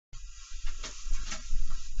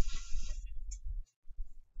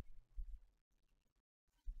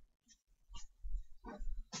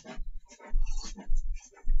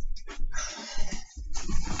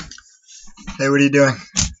Hey, what are you doing?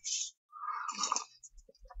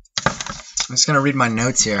 I'm just gonna read my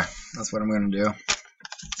notes here. That's what I'm gonna do.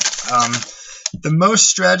 The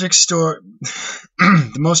most tragic story,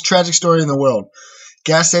 the most tragic story in the world: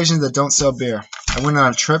 gas stations that don't sell beer. I went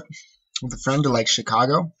on a trip with a friend to like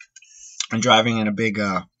Chicago. I'm driving in a big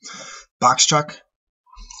box truck.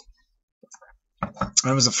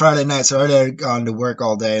 And it was a Friday night, so I already had gone to work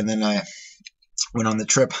all day, and then I went on the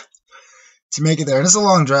trip to make it there. And it's a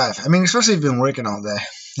long drive. I mean, especially if you've been working all day.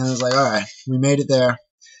 And I was like, all right, we made it there.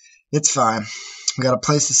 It's fine. We got a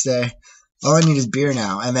place to stay. All I need is beer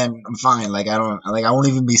now, and then I'm fine. Like I won't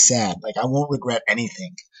even be sad. Like I won't regret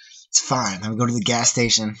anything. It's fine. I'm go to the gas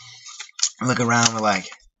station. I look around. We're like,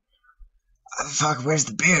 fuck, where's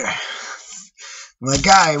the beer? I'm like,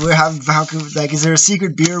 guy, how could, like, is there a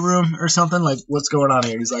secret beer room or something? Like, what's going on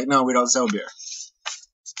here? He's like, no, we don't sell beer.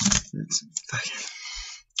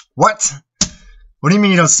 What? What do you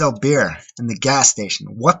mean you don't sell beer in the gas station?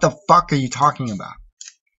 What the fuck are you talking about?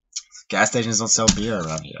 Gas stations don't sell beer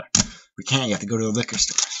around here. We can't. You have to go to the liquor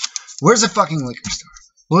store. Where's the fucking liquor store?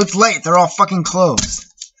 Well, it's late. They're all fucking closed.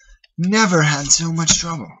 Never had so much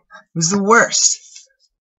trouble. It was the worst.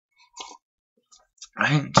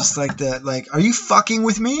 Right? Just like that. Like, are you fucking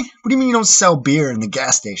with me? What do you mean you don't sell beer in the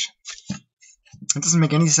gas station? It doesn't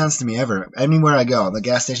make any sense to me ever. Anywhere I go, the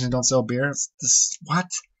gas stations don't sell beer. It's this, what?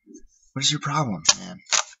 What is your problem, man?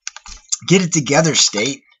 Get it together,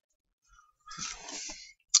 state.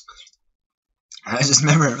 I just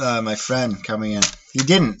remember my friend coming in. He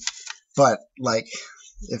didn't, but like,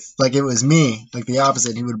 if like it was me, like the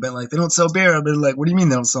opposite, he would have been like, they don't sell beer. I'd been like, what do you mean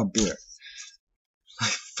they don't sell beer?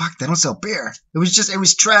 Like, fuck, they don't sell beer. It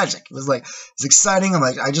was tragic. It was like, it's exciting. I'm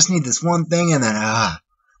like, I just need this one thing, and then fuck.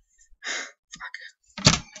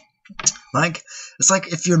 Like, it's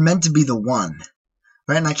like if you're meant to be the one,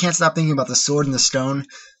 right? And I can't stop thinking about the sword and the stone.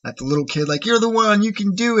 Like the little kid, like, you're the one, you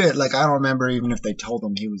can do it. Like, I don't remember even if they told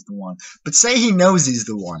him he was the one. But say he knows he's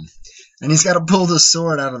the one. And he's got to pull the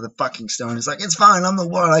sword out of the fucking stone. He's like, it's fine, I'm the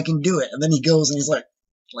one, I can do it. And then he goes and he's like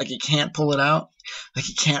he can't pull it out. Like,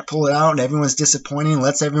 he can't pull it out, and everyone's disappointing and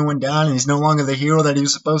lets everyone down, and he's no longer the hero that he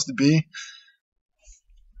was supposed to be.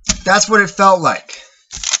 That's what it felt like.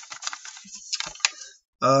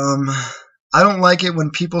 I don't like it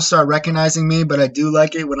when people start recognizing me, but I do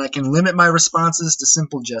like it when I can limit my responses to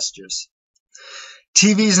simple gestures.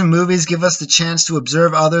 TVs and movies give us the chance to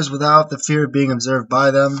observe others without the fear of being observed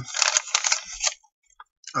by them.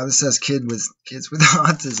 Oh, this says kids with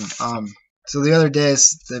autism. So the other day,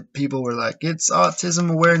 the people were like, it's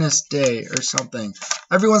Autism Awareness Day or something.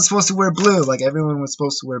 Everyone's supposed to wear blue. Like, everyone was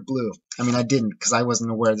supposed to wear blue. I mean, I didn't, because I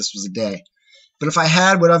wasn't aware this was a day. But if I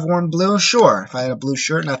had, would I have worn blue? Sure. If I had a blue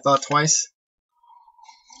shirt and I thought twice.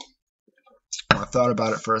 I thought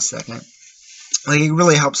about it for a second. Like, it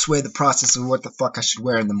really helps sway the process of what the fuck I should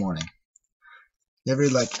wear in the morning. You ever,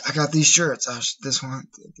 like, I got these shirts. This one,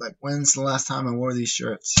 like, when's the last time I wore these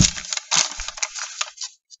shirts?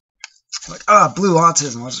 Like, blue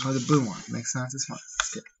autism. I'll just wear the blue one. Makes sense. It's fine.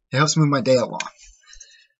 It helps move my day along.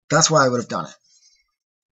 That's why I would have done it.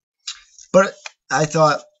 But I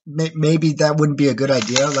thought maybe that wouldn't be a good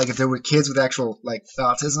idea. Like, if there were kids with actual, like,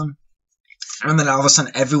 autism, and then all of a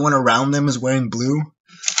sudden everyone around them is wearing blue,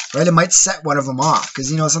 right? It might set one of them off.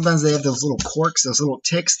 Because, you know, sometimes they have those little quirks, those little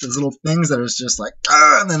tics, those little things that are just like,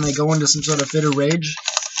 and then they go into some sort of fit of rage.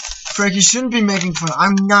 Frank, you shouldn't be making fun.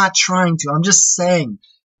 I'm not trying to. I'm just saying.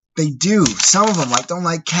 They do. Some of them, like, don't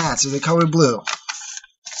like cats, or they color blue.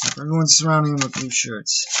 Like, everyone's surrounding them with blue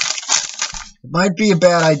shirts. It might be a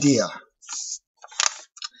bad idea.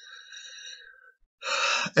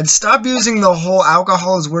 And stop using the whole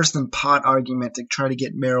alcohol is worse than pot argument to try to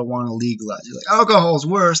get marijuana legalized. You're like, alcohol's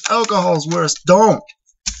worse, alcohol's worse. Don't.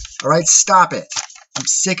 Alright, stop it. I'm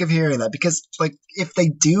sick of hearing that. Because, like, if they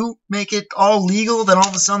do make it all legal, then all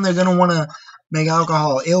of a sudden they're going to want to make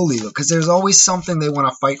alcohol illegal. Because there's always something they want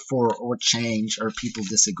to fight for or change or people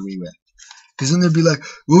disagree with. Because then they'd be like,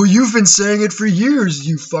 well, you've been saying it for years,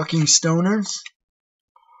 you fucking stoners.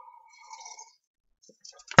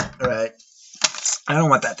 Alright. I don't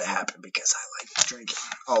want that to happen because I like drinking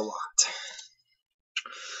a lot.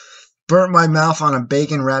 Burnt my mouth on a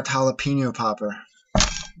bacon-wrapped jalapeno popper.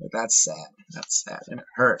 That's sad. That's sad. And it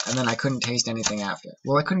hurt. And then I couldn't taste anything after.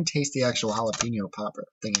 Well, I couldn't taste the actual jalapeno popper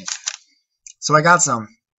thingy. So I got some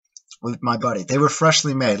with my buddy. They were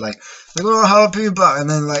freshly made. Like little jalapeno popper. And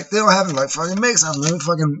then, like, they don't have it. Like, fucking make something. They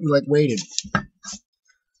fucking, like, waited.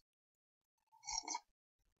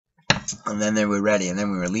 And then they were ready. And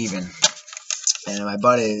then we were leaving. And my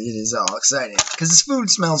buddy is all excited because his food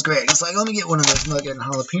smells great. He's like, let me get one of those fucking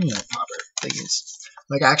jalapeno popper thingies.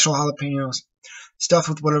 Like actual jalapenos. stuffed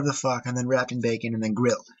with whatever the fuck, and then wrapped in bacon and then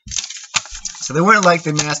grilled. So they weren't like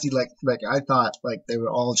the nasty, like I thought, like they were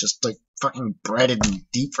all just like fucking breaded and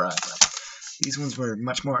deep fried. Like, these ones were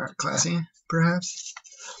much more classy, perhaps.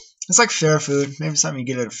 It's like fair food, maybe something you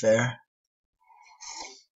get at a fair.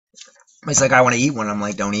 It's like, I want to eat one. I'm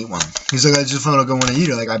like, don't eat one. He's like, I just found out I want to eat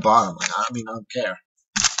it. Like, I bought them. Like, I don't care.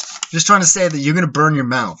 Just trying to say that you're going to burn your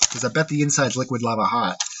mouth, because I bet the inside's liquid lava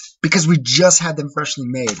hot, because we just had them freshly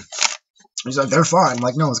made. He's like, they're fine. I'm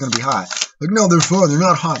like, no, it's going to be hot. Like, no, they're fine. They're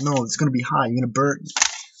not hot. No, it's going to be hot. You're going to burn.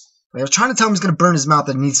 Like, I was trying to tell him he's going to burn his mouth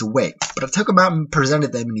and he needs to wait. But I took him out and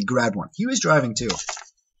presented them, and he grabbed one. He was driving, too.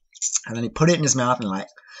 And then he put it in his mouth and, like,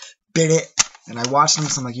 bit it. And I watched him,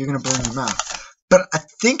 so I'm like, you're going to burn your mouth. But I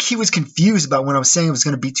think he was confused about when I was saying it was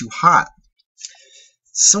going to be too hot.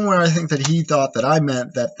 Somewhere I think that he thought that I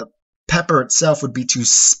meant that the pepper itself would be too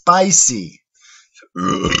spicy.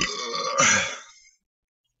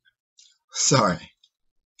 Sorry.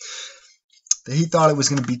 That he thought it was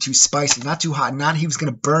going to be too spicy, not too hot. Not he was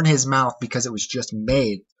going to burn his mouth because it was just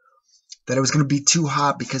made. That it was going to be too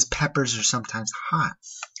hot because peppers are sometimes hot.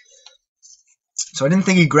 So I didn't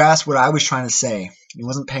think he grasped what I was trying to say. He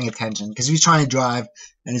wasn't paying attention because he was trying to drive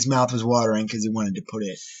and his mouth was watering because he wanted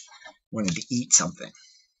to eat something.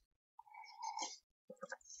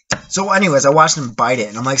 So anyways, I watched him bite it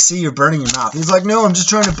and I'm like, see, you're burning your mouth. He's like, no, I'm just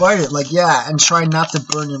trying to bite it. Like, yeah, and try not to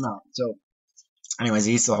burn your mouth. So anyways,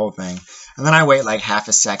 he eats the whole thing. And then I wait like half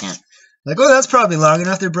a second. Like, oh, that's probably long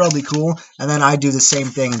enough. They're probably cool. And then I do the same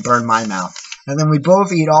thing and burn my mouth. And then we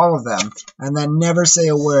both eat all of them and then never say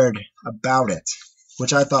a word about it,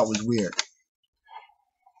 which I thought was weird.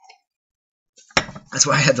 That's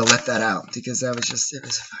why I had to let that out, because that was just, it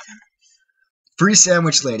was a fucking free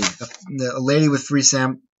sandwich lady. A lady with free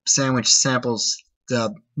sandwich samples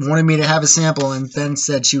wanted me to have a sample and then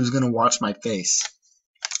said she was going to watch my face.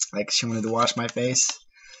 Like, she wanted to watch my face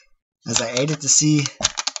as I ate it to see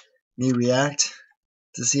me react,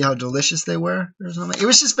 to see how delicious they were or something. It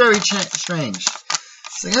was just very strange.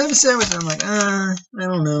 It's like, I have a sandwich, and I'm like, I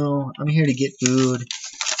don't know. I'm here to get food.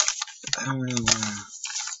 I don't really want to.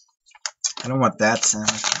 I don't want that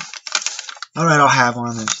sandwich. Alright, I'll have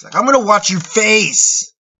one. And she's like, I'm going to watch your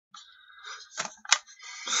face.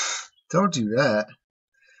 Don't do that.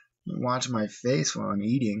 Watch my face while I'm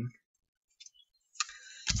eating.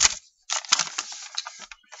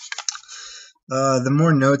 The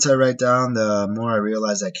more notes I write down, the more I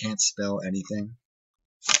realize I can't spell anything.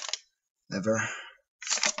 Ever.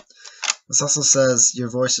 This also says, your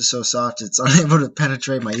voice is so soft it's unable to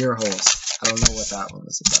penetrate my ear holes. I don't know what that one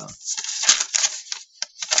was about.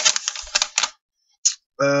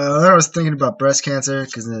 I was thinking about breast cancer,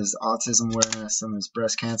 because there's autism awareness and there's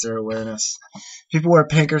breast cancer awareness. People wear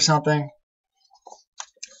pink or something.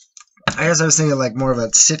 I guess I was thinking like more of a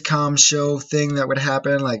sitcom show thing that would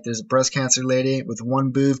happen. Like, there's a breast cancer lady with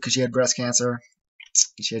one boob because she had breast cancer.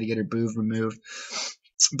 She had to get her boob removed.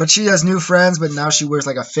 But she has new friends, but now she wears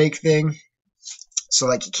like a fake thing. So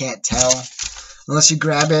like you can't tell. Unless you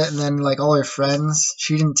grab it, and then like all her friends,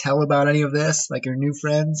 she didn't tell about any of this. Like her new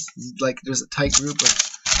friends, like there's a tight group of like,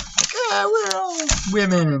 we're all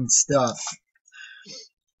women and stuff.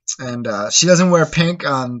 And she doesn't wear pink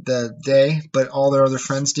on the day, but all their other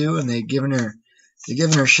friends do, and they're giving her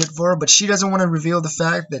shit for her. But she doesn't want to reveal the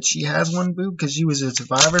fact that she has one boob because she was a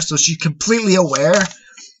survivor, so she's completely aware.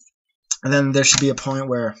 And then there should be a point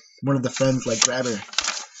where one of the friends like grab her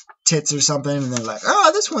tits or something, and they're like,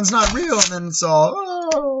 oh, this one's not real, and then it's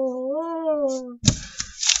all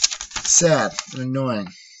sad and annoying.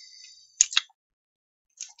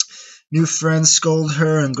 New friends scold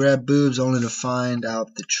her and grab boobs only to find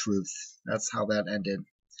out the truth. That's how that ended.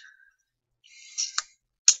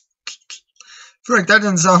 Frick, that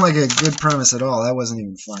didn't sound like a good premise at all. That wasn't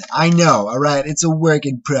even funny. I know, alright, it's a work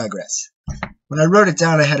in progress. When I wrote it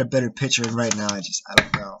down, I had a better picture, and right now I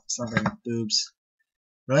don't know. Something with boobs.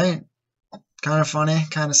 Right? Kind of funny,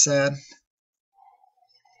 kind of sad.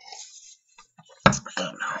 I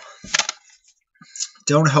don't know.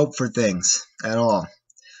 Don't hope for things at all.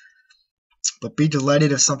 But be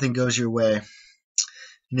delighted if something goes your way.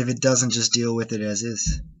 And if it doesn't, just deal with it as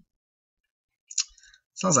is.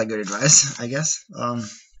 Sounds like good advice, I guess.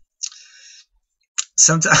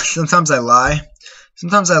 Sometimes I lie.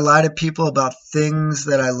 Sometimes I lie to people about things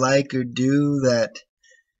that I like or do that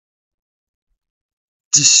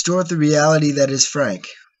distort the reality that is Frank.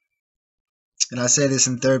 And I say this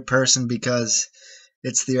in third person because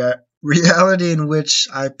it's the reality in which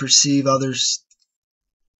I perceive others.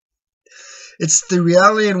 It's the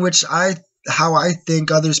reality in which how I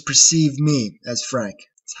think others perceive me as Frank.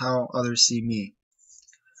 It's how others see me.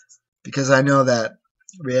 Because I know that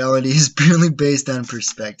Reality is purely based on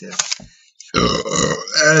perspective.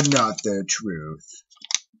 And not the truth.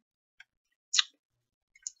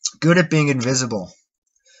 Good at being invisible.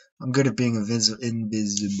 I'm good at being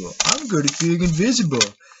invisible. I'm good at being invisible.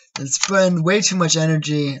 And spend way too much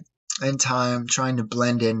energy and time trying to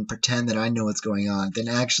blend in and pretend that I know what's going on than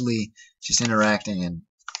actually just interacting and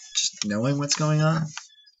just knowing what's going on.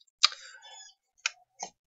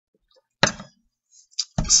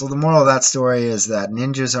 So the moral of that story is that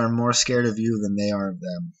ninjas are more scared of you than they are of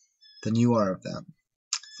them. Than you are of them.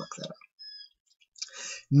 Fuck that up.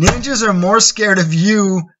 Ninjas are more scared of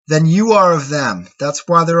you than you are of them. That's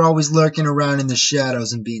why they're always lurking around in the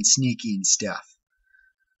shadows and being sneaky and stuff.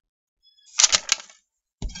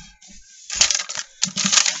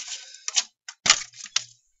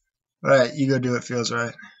 Alright, you go do what feels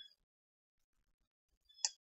right.